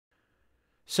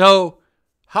So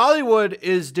Hollywood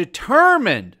is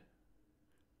determined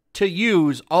to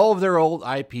use all of their old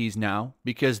IPs now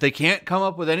because they can't come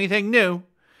up with anything new.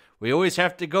 We always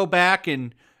have to go back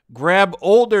and grab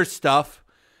older stuff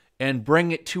and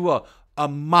bring it to a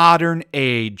modern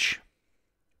age.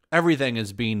 Everything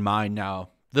is being mined now.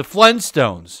 The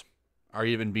Flintstones are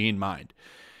even being mined.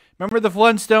 Remember the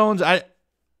Flintstones?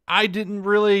 I didn't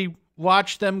really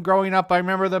watch them growing up. I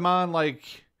remember them on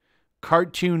like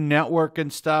Cartoon Network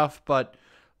and stuff, but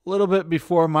a little bit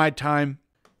before my time.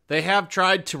 They have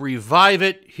tried to revive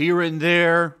it here and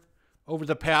there over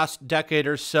the past decade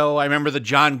or so. I remember the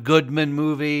John Goodman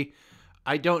movie.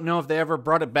 I don't know if they ever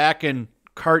brought it back in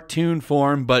cartoon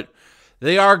form, but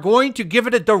they are going to give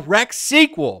it a direct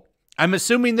sequel. I'm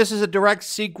assuming this is a direct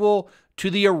sequel to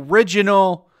the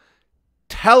original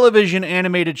television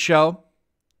animated show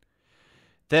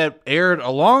that aired a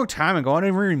long time ago. I don't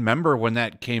even remember when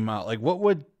that came out. Like, what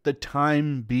would the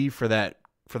time be for that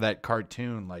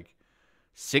cartoon? Like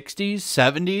 60s,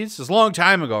 70s? It's a long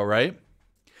time ago, right?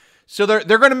 So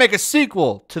they're going to make a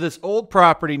sequel to this old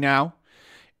property now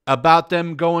about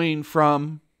them going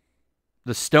from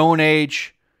the Stone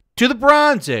Age to the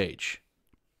Bronze Age.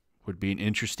 Would be an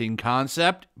interesting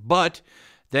concept, but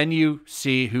then you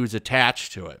see who's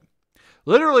attached to it.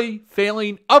 Literally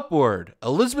failing upward,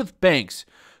 Elizabeth Banks,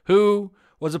 who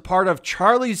was a part of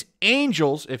Charlie's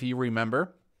Angels, if you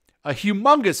remember, a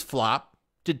humongous flop,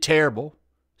 did terrible.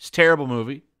 It's a terrible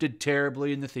movie, did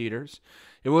terribly in the theaters.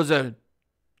 It was a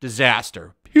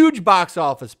disaster, huge box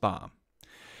office bomb.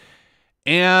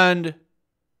 And,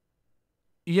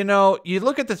 you know, you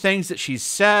look at the things that she's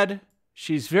said.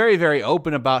 She's very, very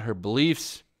open about her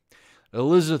beliefs.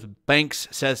 Elizabeth Banks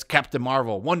says Captain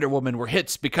Marvel, Wonder Woman were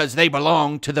hits because they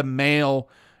belong to the male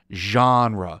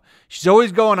genre. She's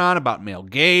always going on about male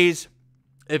gaze.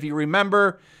 If you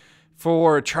remember,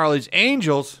 for Charlie's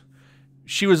Angels,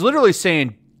 she was literally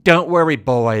saying, "Don't worry,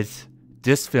 boys.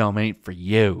 This film ain't for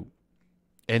you."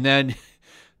 And then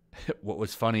what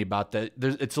was funny about that,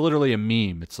 it's literally a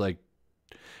meme. It's like,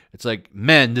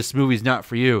 men, this movie's not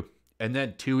for you. And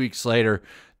then 2 weeks later,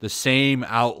 the same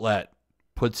outlet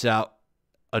puts out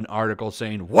an article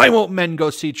saying, "Why won't men go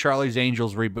see Charlie's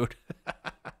Angels reboot?"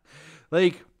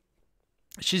 Like,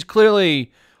 she's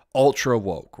clearly ultra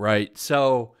woke, right?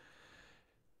 So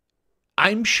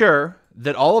I'm sure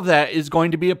that all of that is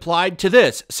going to be applied to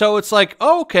this. So it's like,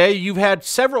 oh, okay, you've had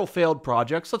several failed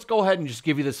projects. Let's go ahead and just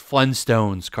give you this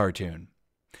Flintstones cartoon,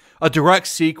 a direct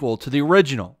sequel to the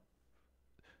original.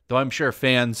 Though I'm sure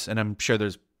fans, and I'm sure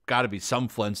there's got to be some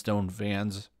Flintstone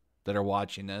fans that are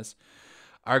watching this,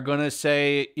 are going to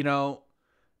say, you know,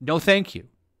 no thank you.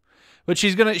 But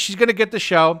she's going to get the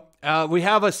show. We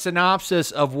have a synopsis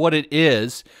of what it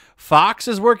is. Fox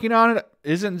is working on it.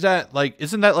 Isn't that like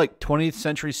 20th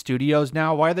Century Studios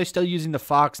now? Why are they still using the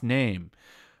Fox name?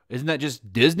 Isn't that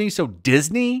just Disney? So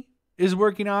Disney is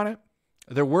working on it.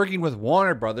 They're working with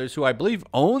Warner Brothers, who I believe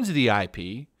owns the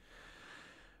IP.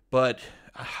 But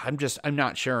I'm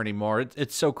not sure anymore.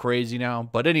 It's so crazy now.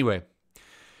 But anyway,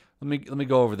 let me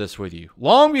go over this with you.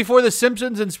 Long before The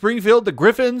Simpsons in Springfield, the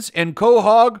Griffins and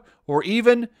Quahog, or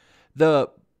even the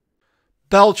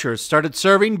Belchers started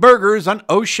serving burgers on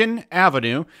Ocean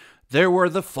Avenue, there were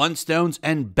the Flintstones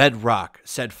and Bedrock,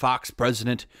 said Fox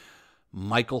president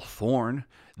Michael Thorne.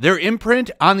 Their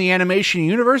imprint on the animation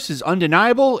universe is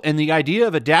undeniable, and the idea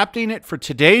of adapting it for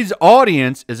today's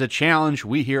audience is a challenge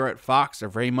we here at Fox are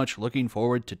very much looking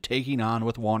forward to taking on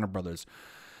with Warner Brothers.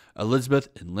 Elizabeth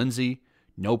and Lindsay,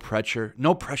 no pressure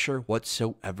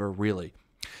whatsoever, really.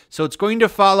 So it's going to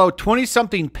follow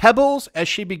 20-something Pebbles as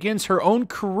she begins her own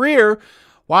career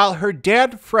while her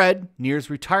dad, Fred, nears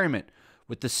retirement.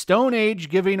 With the Stone Age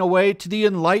giving way to the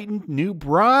enlightened new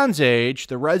Bronze Age,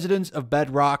 the residents of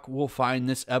Bedrock will find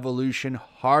this evolution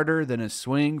harder than a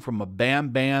swing from a Bam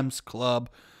Bam's club,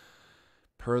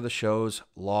 per the show's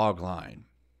logline.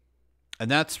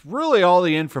 And that's really all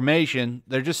the information.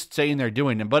 They're just saying they're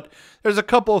doing it. But there's a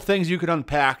couple of things you could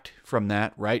unpack from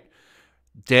that, right?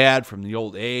 Dad from the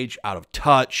old age, out of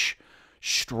touch,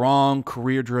 strong,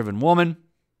 career-driven woman.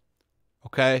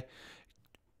 Okay?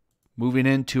 Moving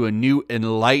into a new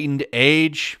enlightened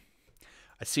age.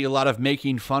 I see a lot of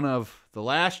making fun of the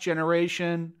last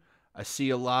generation. I see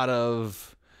a lot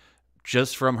of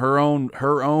just from her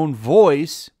own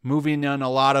voice moving on a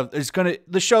lot of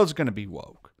the show's gonna be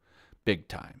woke, big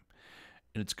time.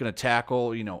 And it's gonna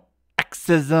tackle,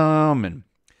 Xism and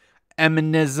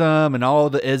eminism and all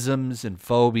the isms and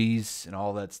phobies and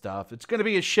all that stuff. It's gonna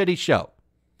be a shitty show.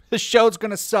 The show's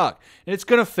gonna suck and it's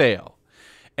gonna fail.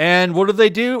 And what do they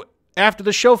do after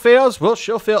the show fails? Well,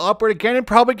 she'll fail upward again and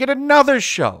probably get another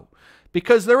show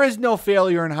because there is no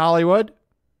failure in Hollywood.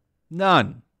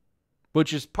 None.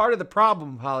 Which is part of the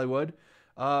problem of Hollywood.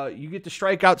 You get to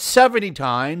strike out 70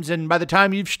 times, and by the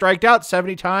time you've striked out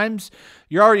 70 times,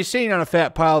 you're already sitting on a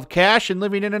fat pile of cash and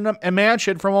living in a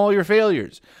mansion from all your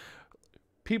failures.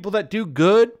 People that do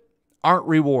good aren't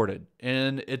rewarded,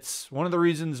 and it's one of the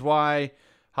reasons why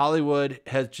Hollywood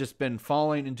has just been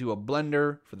falling into a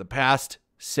blender for the past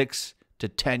 6 to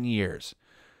 10 years.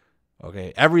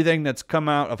 Okay, everything that's come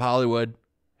out of Hollywood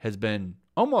has been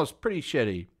almost pretty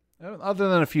shitty, other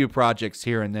than a few projects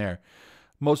here and there.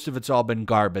 Most of it's all been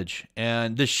garbage,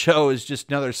 and this show is just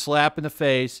another slap in the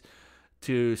face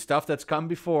to stuff that's come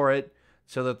before it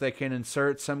so that they can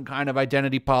insert some kind of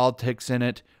identity politics in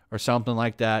it or something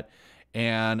like that,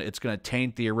 and it's going to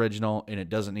taint the original, and it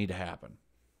doesn't need to happen.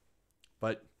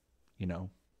 But, you know,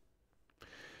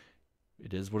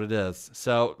 it is what it is.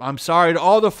 So I'm sorry to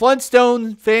all the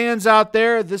Flintstones fans out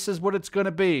there. This is what it's going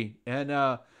to be. And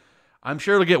I'm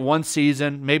sure it'll get 1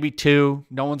 season, maybe 2.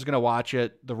 No one's going to watch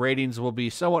it. The ratings will be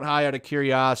somewhat high out of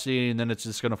curiosity, and then it's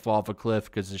just going to fall off a cliff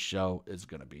because the show is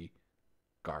going to be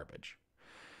garbage.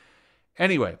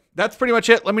 Anyway, that's pretty much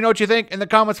it. Let me know what you think in the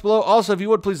comments below. Also, if you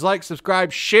would, please like,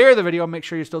 subscribe, share the video. Make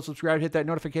sure you're still subscribed. Hit that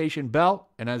notification bell.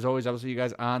 And as always, I will see you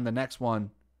guys on the next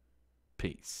one.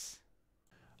 Peace.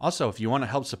 Also, if you want to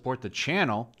help support the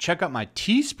channel, check out my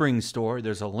Teespring store.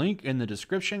 There's a link in the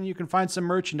description. You can find some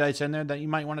merchandise in there that you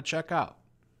might want to check out.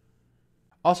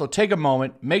 Also, take a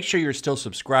moment. Make sure you're still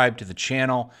subscribed to the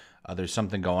channel. There's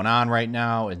something going on right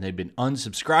now, and they've been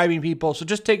unsubscribing people. So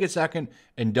just take a second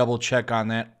and double check on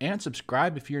that and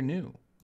subscribe if you're new.